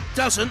shell. It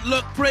doesn't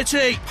look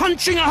pretty.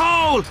 Punching a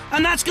hole,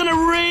 and that's going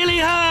to really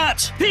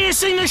hurt.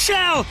 Piercing the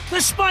shell.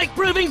 The spike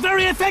proving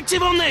very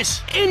effective on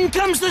this. In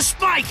comes the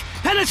spike,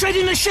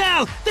 penetrating the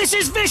shell. This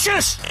is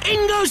vicious.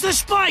 In goes the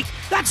spike.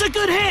 That's a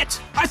good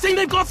hit. I think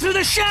they've got through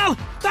the shell.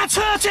 That's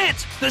hurt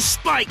it. The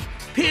spike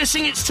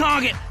piercing its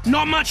target.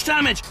 Not much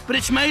damage, but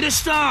it's made a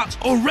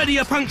start. Already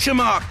a puncture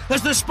mark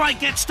as the spike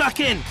gets stuck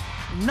in.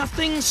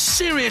 Nothing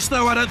serious,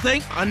 though, I don't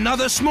think.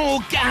 Another small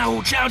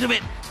gouge out of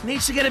it.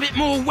 Needs to get a bit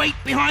more weight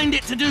behind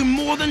it to do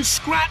more than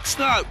scratch,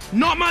 though.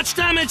 Not much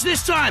damage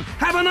this time.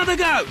 Have another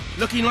go.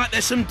 Looking like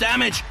there's some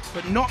damage,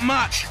 but not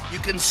much. You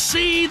can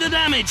see the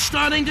damage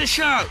starting to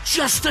show.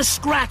 Just a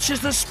scratch as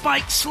the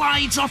spike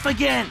slides off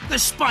again. The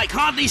spike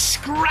hardly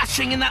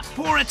scratching in that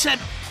poor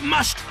attempt.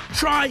 Must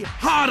try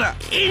harder.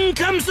 In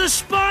comes the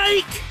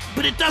spike,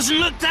 but it doesn't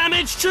look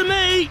damaged to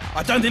me.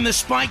 I don't think the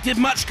spike did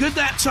much good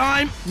that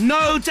time.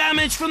 No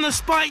damage from the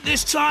spike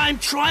this time.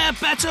 Try a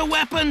better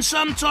weapon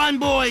sometime,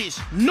 boys.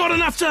 Not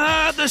enough to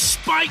hurt. The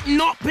spike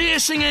not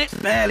piercing it.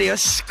 Barely a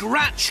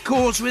scratch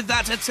caused with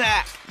that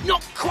attack.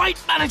 Not quite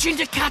managing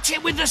to catch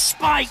it with the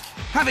spike.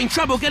 Having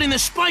trouble getting the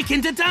spike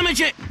in to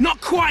damage it.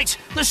 Not quite.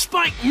 The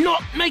spike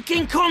not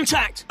making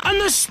contact. And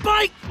the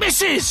spike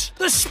misses.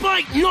 The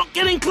spike not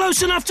getting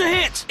close enough to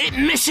hit. It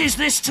misses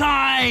this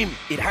time.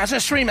 It has a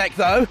Srimek,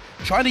 though,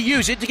 trying to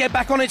use it to get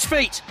back on its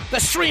feet. The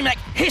Srimek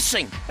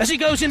hissing as he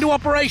goes into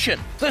operation.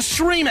 The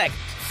Srimek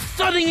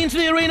thudding into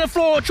the arena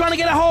floor, trying to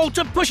get a hold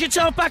to push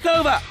itself back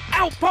over.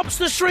 Out pops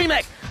the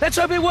Srimek. Let's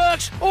hope it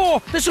works,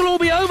 or this will all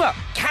be over.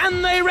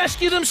 Can they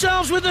rescue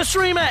themselves with the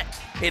Srimek?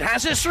 It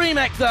has a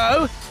Srimek,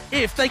 though,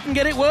 if they can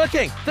get it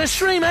working. The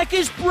Srimek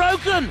is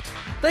broken.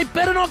 They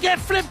better not get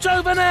flipped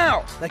over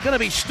now. They're going to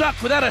be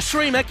stuck without a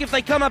Srimek if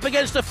they come up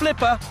against a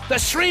flipper. The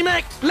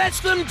Srimek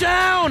lets them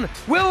down.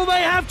 Will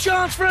they have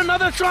chance for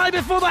another try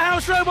before the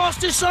house robots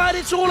decide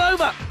it's all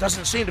over?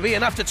 Doesn't seem to be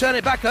enough to turn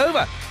it back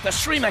over. The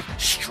Srimek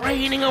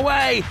straining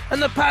away, and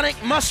the panic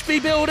must be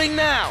building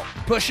now.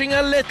 Pushing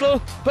a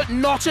little, but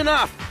not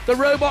enough. The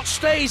robot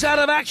stays out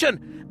of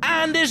action.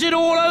 And is it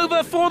all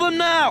over for them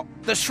now?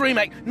 The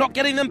Srimek not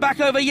getting them back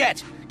over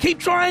yet. Keep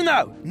trying,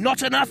 though.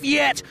 Not enough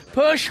yet.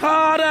 Push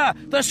harder.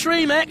 The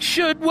Srimek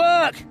should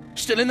work.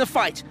 Still in the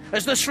fight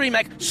as the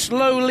Srimek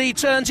slowly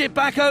turns it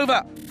back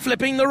over.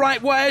 Flipping the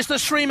right way as the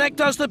Srimek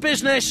does the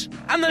business.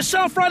 And the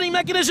self-running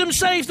mechanism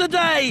saves the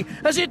day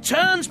as it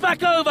turns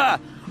back over.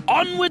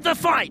 On with the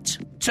fight.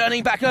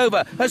 Turning back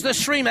over as the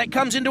Srimek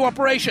comes into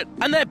operation.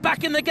 And they're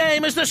back in the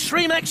game as the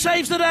Srimek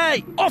saves the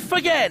day. Off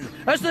again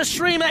as the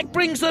Srimek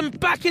brings them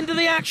back into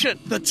the action.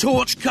 The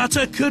torch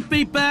cutter could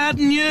be bad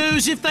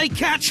news if they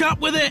catch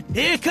up with it.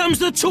 Here comes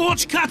the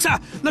torch cutter,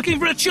 looking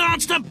for a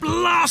chance to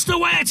blast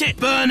away at it.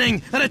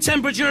 Burning at a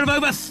temperature of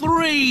over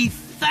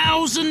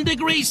 3,000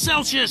 degrees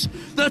Celsius.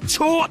 The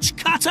torch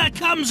cutter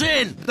comes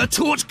in. The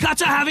torch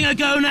cutter having a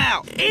go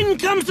now. In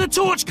comes the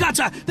torch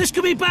cutter. This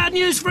could be bad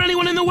news for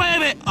anyone in the way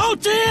of it. Oh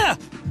dear!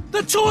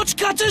 The torch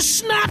cutter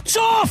snapped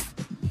off!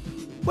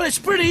 Well, it's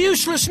pretty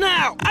useless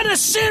now. And a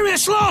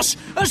serious loss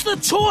as the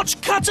torch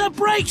cutter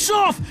breaks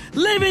off,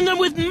 leaving them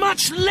with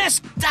much less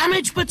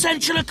damage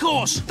potential, of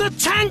course. The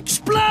tank's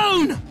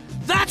blown!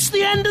 That's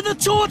the end of the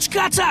torch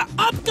cutter.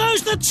 Up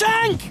goes the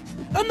tank!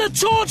 And the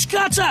torch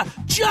cutter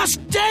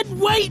just dead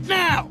weight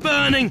now.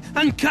 Burning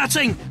and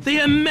cutting, the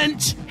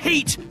immense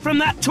heat from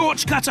that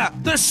torch cutter.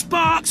 The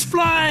sparks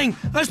flying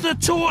as the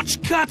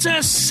torch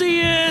cutter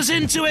sears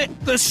into it.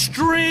 The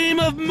stream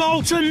of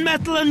molten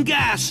metal and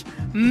gas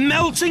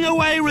melting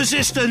away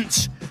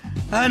resistance.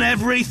 And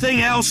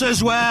everything else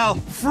as well.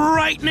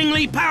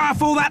 Frighteningly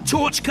powerful, that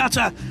torch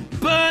cutter.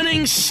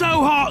 Burning so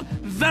hot,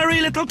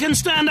 very little can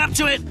stand up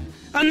to it.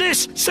 And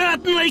this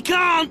certainly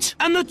can't.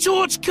 And the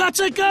torch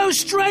cutter goes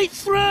straight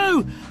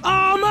through.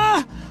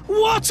 Armour?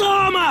 What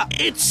armour?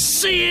 It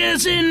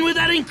sears in with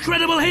that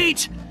incredible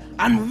heat.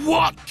 And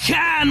what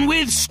can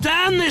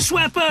withstand this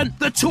weapon?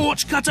 The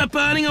torch cutter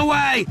burning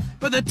away,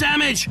 but the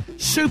damage,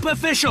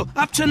 superficial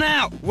up to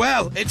now.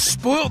 Well, it's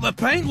spoilt the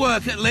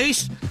paintwork at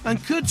least,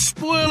 and could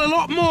spoil a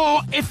lot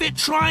more if it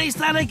tries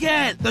that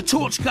again. The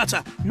torch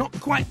cutter, not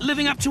quite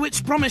living up to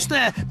its promise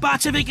there,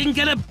 but if it can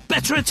get a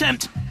better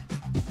attempt,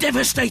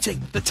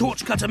 devastating. The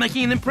torch cutter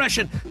making an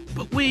impression,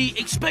 but we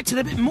expected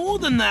a bit more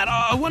than that.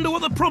 I wonder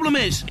what the problem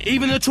is.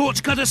 Even the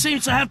torch cutter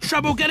seems to have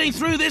trouble getting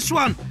through this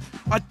one.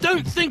 I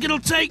don't think it'll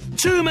take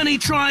too many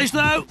tries,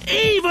 though.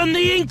 Even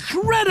the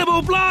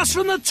incredible blast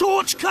from the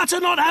torch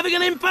cutter not having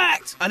an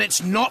impact. And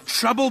it's not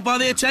troubled by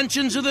the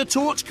attentions of the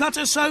torch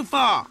cutter so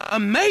far.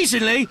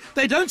 Amazingly,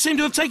 they don't seem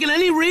to have taken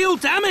any real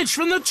damage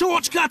from the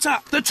torch cutter.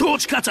 The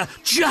torch cutter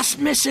just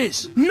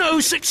misses. No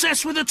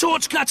success with the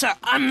torch cutter.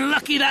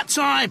 Unlucky that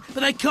time,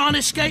 but they can't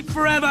escape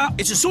forever.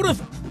 It's a sort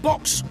of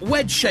box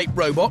wedge-shaped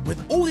robot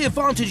with all the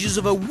advantages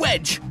of a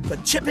wedge for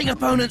tipping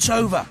opponents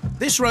over.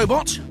 This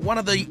robot, one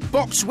of the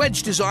box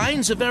wedge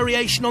designs, a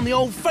variation on the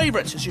old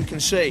favourite, as you can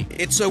see.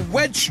 It's a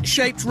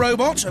wedge-shaped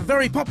robot, a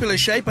very popular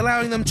shape,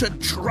 allowing them to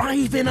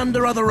drive in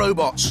under other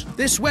robots.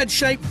 This wedge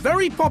shape,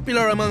 very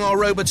popular among our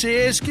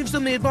roboteers, gives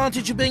them the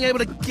advantage of being able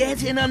to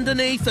get in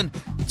underneath and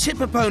tip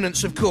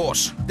opponents, of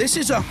course. This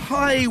is a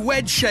high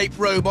wedge-shaped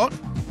robot,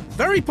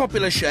 very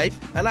popular shape,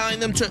 allowing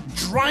them to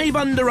drive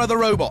under other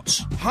robots.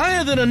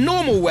 Higher than a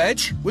normal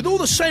wedge, with all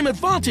the same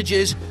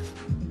advantages,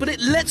 but it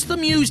lets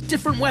them use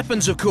different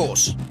weapons, of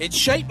course. It's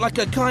shaped like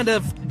a kind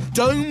of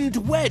domed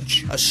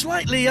wedge. A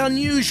slightly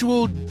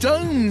unusual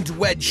domed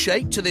wedge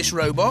shape to this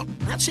robot.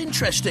 That's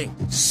interesting.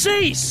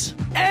 Cease!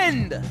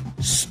 End!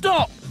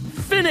 Stop!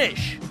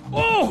 Finish!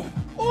 Oh!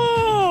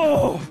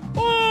 Oh!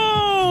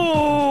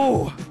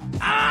 Oh!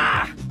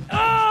 Ah!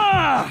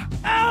 Ah!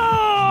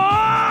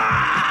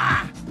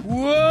 Ah!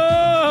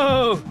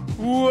 Whoa!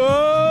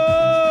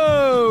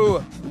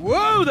 Whoa!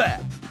 Whoa there!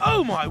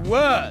 Oh my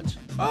word!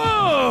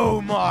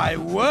 Oh my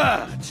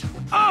word!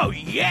 Oh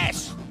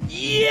yes!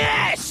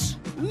 Yes!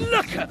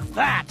 Look at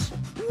that!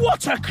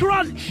 What a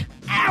crunch!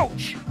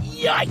 Ouch!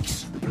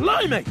 Yikes!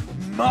 Blimey!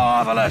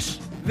 Marvellous!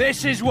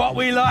 This is what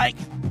we like!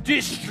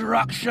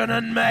 Destruction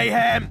and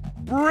mayhem!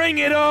 Bring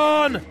it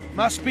on!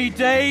 Must be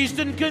dazed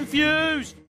and confused!